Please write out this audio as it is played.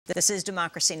This is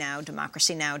Democracy Now!,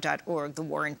 democracynow.org, the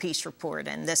War and Peace Report,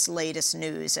 and this latest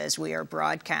news as we are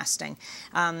broadcasting.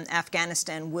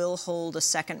 Afghanistan will hold a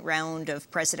second round of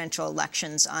presidential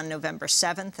elections on November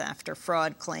 7th after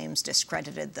fraud claims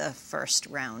discredited the first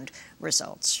round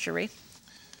results. Sharif?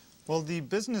 Well, the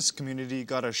business community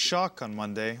got a shock on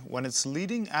Monday when its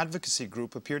leading advocacy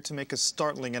group appeared to make a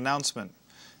startling announcement.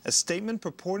 A statement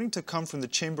purporting to come from the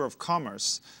Chamber of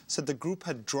Commerce said the group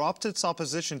had dropped its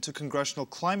opposition to congressional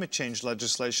climate change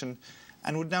legislation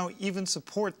and would now even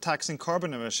support taxing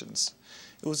carbon emissions.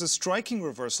 It was a striking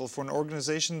reversal for an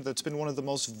organization that's been one of the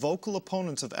most vocal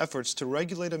opponents of efforts to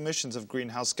regulate emissions of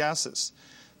greenhouse gases.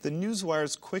 The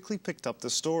newswires quickly picked up the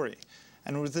story,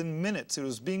 and within minutes it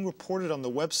was being reported on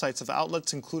the websites of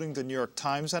outlets including the New York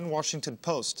Times and Washington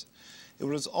Post. It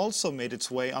has also made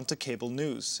its way onto cable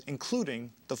news,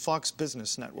 including the Fox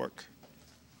Business Network.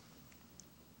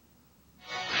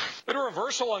 But a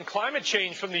reversal on climate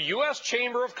change from the U.S.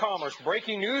 Chamber of Commerce.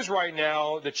 Breaking news right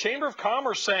now, the Chamber of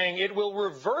Commerce saying it will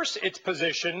reverse its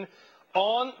position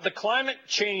on the climate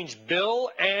change bill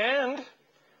and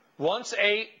wants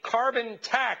a carbon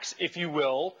tax, if you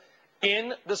will,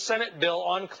 in the Senate bill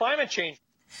on climate change.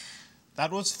 That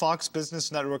was Fox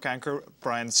Business Network anchor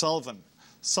Brian Sullivan.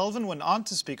 Sullivan went on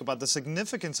to speak about the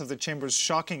significance of the Chamber's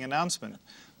shocking announcement,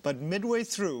 but midway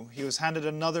through, he was handed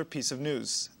another piece of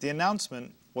news. The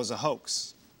announcement was a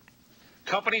hoax.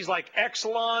 Companies like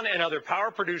Exelon and other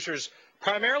power producers,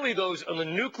 primarily those on the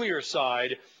nuclear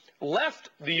side,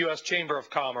 left the U.S. Chamber of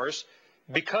Commerce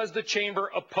because the Chamber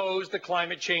opposed the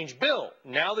climate change bill.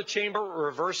 Now the Chamber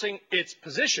reversing its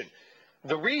position.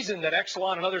 The reason that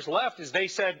Exelon and others left is they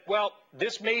said, well,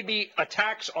 this may be a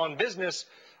tax on business,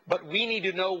 but we need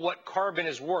to know what carbon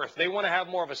is worth. They want to have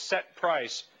more of a set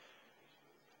price.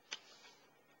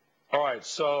 All right,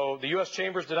 so the U.S.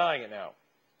 Chamber is denying it now.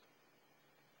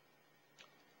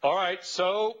 All right,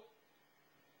 so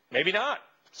maybe not.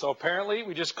 So apparently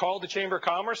we just called the Chamber of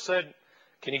Commerce, said,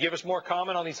 can you give us more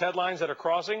comment on these headlines that are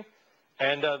crossing?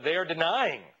 And they are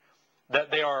denying that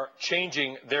they are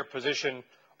changing their position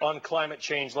on climate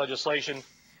change legislation.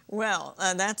 Well,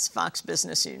 that's Fox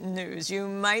Business News. You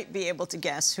might be able to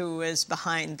guess who is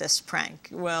behind this prank.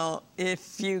 Well,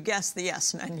 if you guess the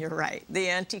yes men, you're right. The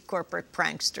anti-corporate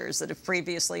pranksters that have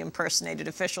previously impersonated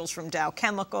officials from Dow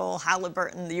Chemical,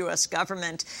 Halliburton, the U.S.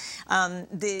 government.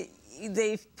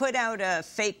 They've put out a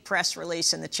fake press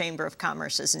release in the Chamber of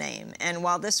Commerce's name. And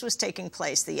while this was taking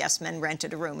place, the yes men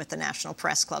rented a room at the National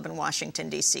Press Club in Washington,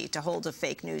 D.C. to hold a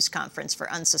fake news conference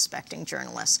for unsuspecting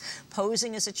journalists,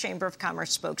 posing as a Chamber of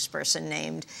Commerce spokesperson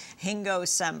named Hingo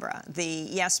Sembra. The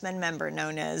yes men member,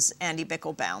 known as Andy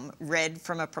Bickelbaum, read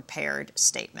from a prepared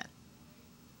statement.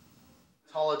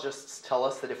 Climatologists tell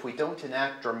us that if we don't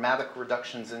enact dramatic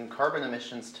reductions in carbon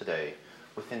emissions today,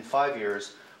 within 5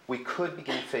 years, we could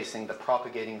begin facing the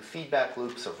propagating feedback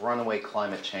loops of runaway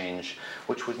climate change,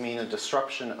 which would mean a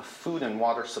disruption of food and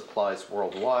water supplies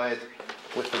worldwide,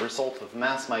 with the result of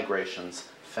mass migrations,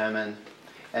 famine,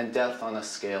 and death on a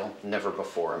scale never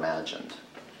before imagined.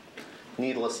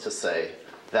 Needless to say,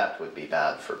 that would be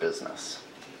bad for business.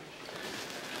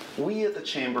 We at the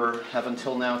Chamber have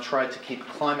until now tried to keep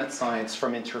climate science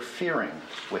from interfering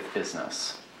with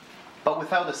business. But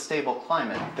without a stable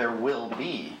climate, there will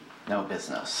be no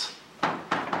business.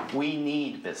 We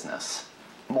need business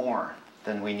more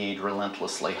than we need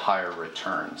relentlessly higher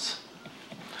returns.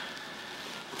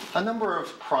 A number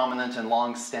of prominent and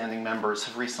long-standing members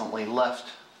have recently left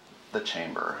the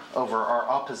Chamber over our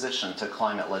opposition to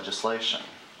climate legislation.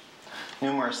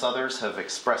 Numerous others have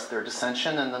expressed their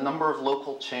dissension, and a number of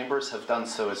local chambers have done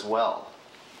so as well.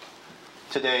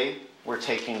 Today, we're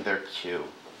taking their cue.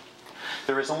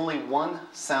 There is only one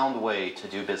sound way to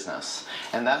do business,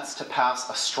 and that's to pass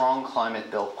a strong climate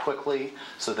bill quickly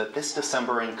so that this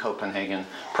December in Copenhagen,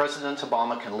 President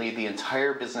Obama can lead the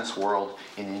entire business world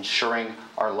in ensuring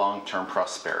our long-term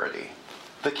prosperity.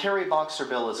 The Kerry-Boxer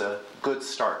bill is a good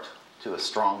start to a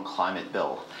strong climate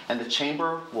bill, and the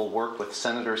Chamber will work with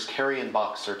Senators Kerry and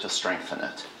Boxer to strengthen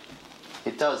it.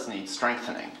 It does need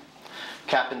strengthening.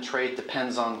 Cap and trade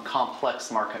depends on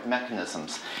complex market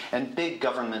mechanisms and big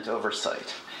government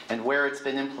oversight, and where it's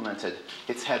been implemented,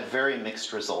 it's had very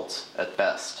mixed results at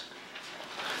best.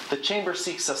 The Chamber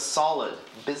seeks a solid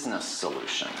business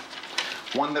solution,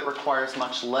 one that requires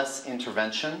much less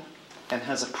intervention and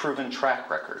has a proven track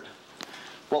record.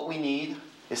 What we need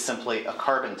is simply a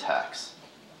carbon tax.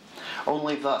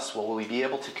 Only thus will we be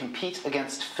able to compete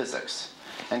against physics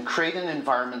and create an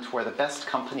environment where the best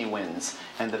company wins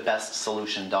and the best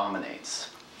solution dominates.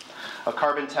 A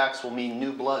carbon tax will mean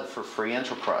new blood for free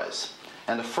enterprise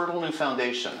and a fertile new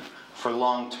foundation for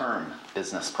long-term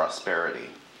business prosperity.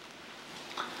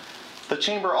 The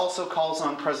Chamber also calls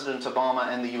on President Obama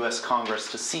and the U.S.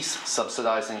 Congress to cease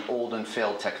subsidizing old and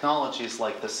failed technologies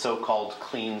like the so-called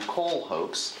clean coal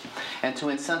hoax, and to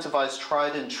incentivize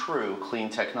tried and true clean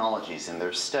technologies in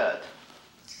their stead.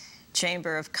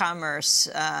 Chamber of Commerce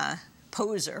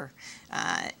poser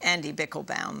Andy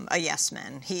Bichlbaum, a yes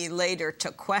man. He later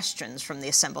took questions from the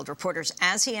assembled reporters.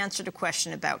 As he answered a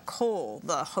question about coal,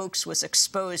 the hoax was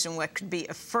exposed in what could be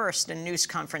a first in news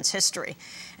conference history.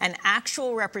 An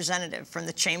actual representative from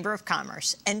the Chamber of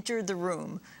Commerce entered the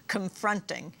room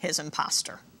confronting his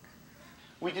imposter.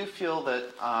 We do feel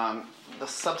that the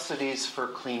subsidies for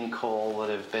clean coal that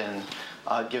have been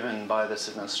given by this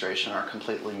administration are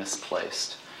completely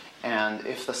misplaced. And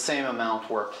if the same amount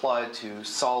were applied to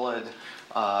solid,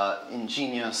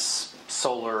 ingenious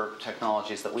solar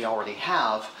technologies that we already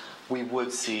have, we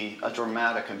would see a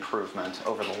dramatic improvement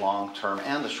over the long term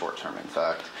and the short term, in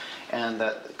fact. And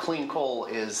that clean coal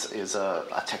is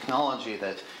a technology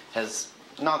that has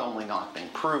not only not been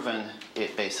proven,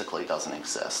 it basically doesn't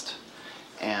exist.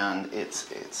 And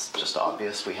it's just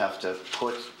obvious we have to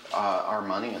put our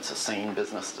money, it's a sane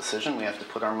business decision, we have to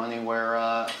put our money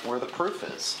where the proof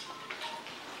is.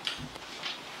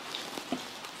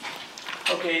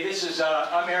 Okay,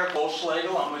 I'm Eric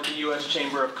Bolschlegel. I'm with the U.S.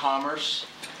 Chamber of Commerce.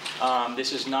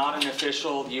 This is not an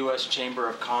official U.S. Chamber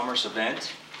of Commerce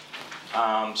event.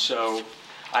 So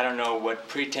I don't know what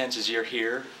pretenses you're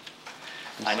here.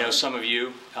 I know some of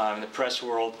you in the press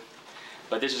world,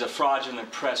 but this is a fraudulent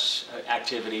press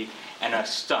activity and a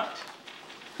stunt.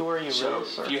 Who are you, So really,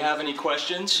 sir? if you have any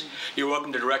questions, you're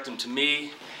welcome to direct them to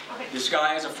me. This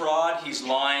guy is a fraud. He's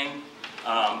lying.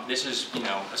 This is,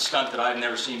 a stunt that I've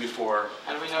never seen before.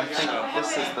 I think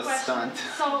this is the stunt.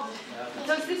 So,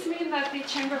 does this mean that the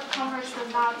Chamber of Commerce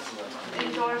does not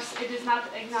endorse, it is not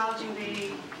acknowledging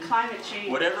the climate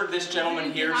change? Whatever this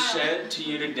gentleman here said to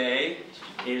you today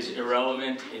is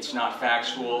irrelevant. It's not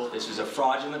factual. This is a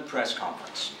fraudulent press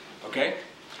conference. Okay?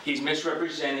 He's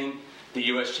misrepresenting the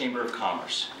U.S. Chamber of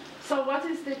Commerce. So what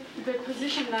is the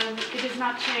position then? It is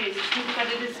not changed, that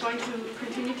it is going to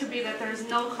continue to be that there is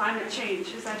no climate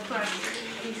change. Is that correct?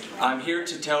 I'm here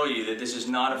to tell you that this is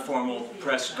not a formal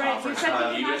press conference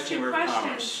by the U.S. Chamber of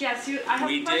Commerce. Yes, I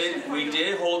have questions. We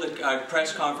did hold a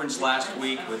press conference last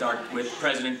week with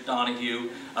President Donahue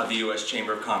of the U.S.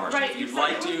 Chamber of Commerce. Right, If you'd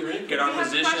like to get our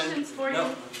position,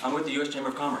 no, I'm with the U.S. Chamber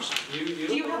of Commerce. Do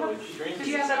you have a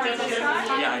business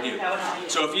card? Yeah, I do.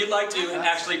 So if you'd like to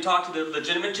actually talk to the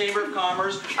legitimate Chamber of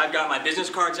Commerce, I've got my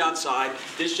business cards outside.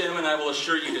 This gentleman, I will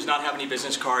assure you, does not have any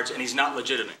business cards, and he's not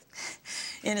legitimate.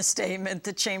 In a statement,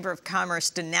 the Chamber of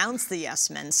Commerce denounced the yes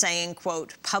men, saying,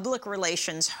 quote, public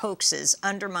relations hoaxes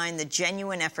undermine the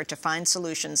genuine effort to find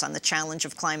solutions on the challenge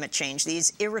of climate change.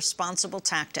 These irresponsible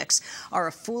tactics are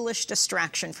a foolish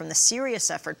distraction from the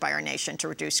serious effort by our nation to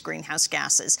reduce greenhouse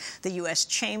gases. The U.S.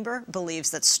 Chamber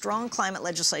believes that strong climate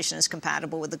legislation is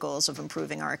compatible with the goals of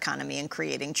improving our economy and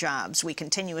creating jobs. We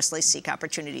continuously seek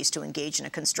opportunities to engage in a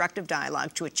constructive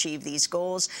dialogue to achieve these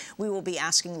goals. We will be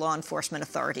asking law enforcement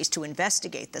authorities to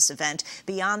investigate this event.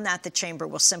 Beyond that, the Chamber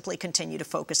will simply continue to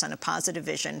focus on a positive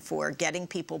vision for getting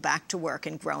people back to work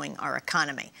and growing our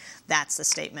economy. That's the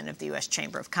statement of the U.S.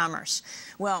 Chamber of Commerce.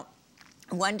 Well,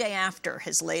 one day after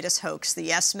his latest hoax, the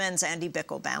Yes Men's Andy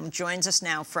Bichlbaum joins us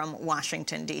now from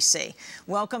Washington, D.C.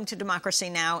 Welcome to Democracy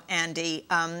Now!, Andy.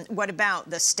 What about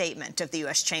the statement of the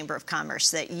U.S. Chamber of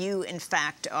Commerce that you, in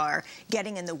fact, are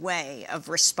getting in the way of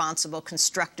responsible,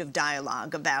 constructive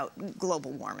dialogue about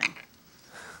global warming?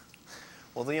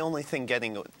 Well, the only thing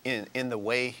getting in the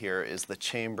way here is the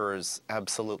Chamber's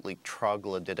absolutely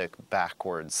troglodytic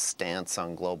backwards stance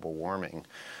on global warming.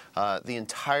 The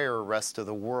entire rest of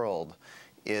the world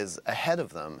is ahead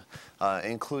of them,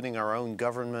 including our own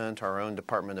government, our own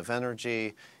Department of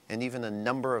Energy, and even a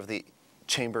number of the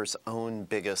Chamber's own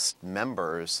biggest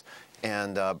members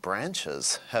and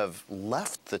branches have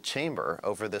left the Chamber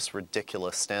over this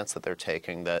ridiculous stance that they're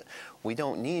taking that we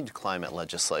don't need climate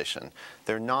legislation.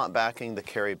 They're not backing the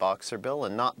Kerry Boxer bill,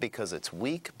 and not because it's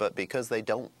weak, but because they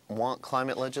don't want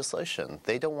climate legislation.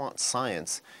 They don't want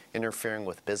science interfering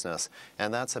with business,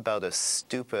 and that's about as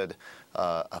stupid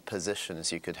a position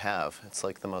as you could have. It's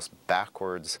like the most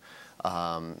backwards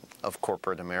of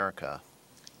corporate America.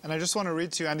 And I just want to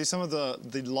read to you, Andy, some of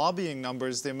the lobbying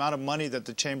numbers, the amount of money that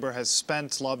the Chamber has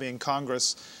spent lobbying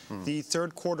Congress. The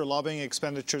third quarter lobbying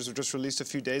expenditures were just released a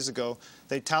few days ago.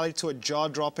 They tallied to a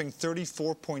jaw-dropping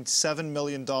 $34.7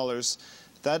 million.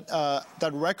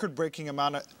 That record-breaking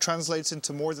amount translates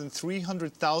into more than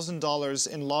 $300,000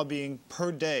 in lobbying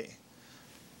per day.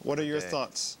 What are your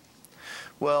thoughts?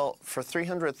 Well, for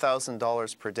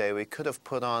 $300,000 per day, we could have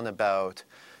put on about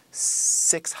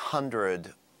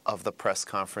 600 of the press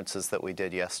conferences that we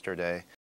did yesterday.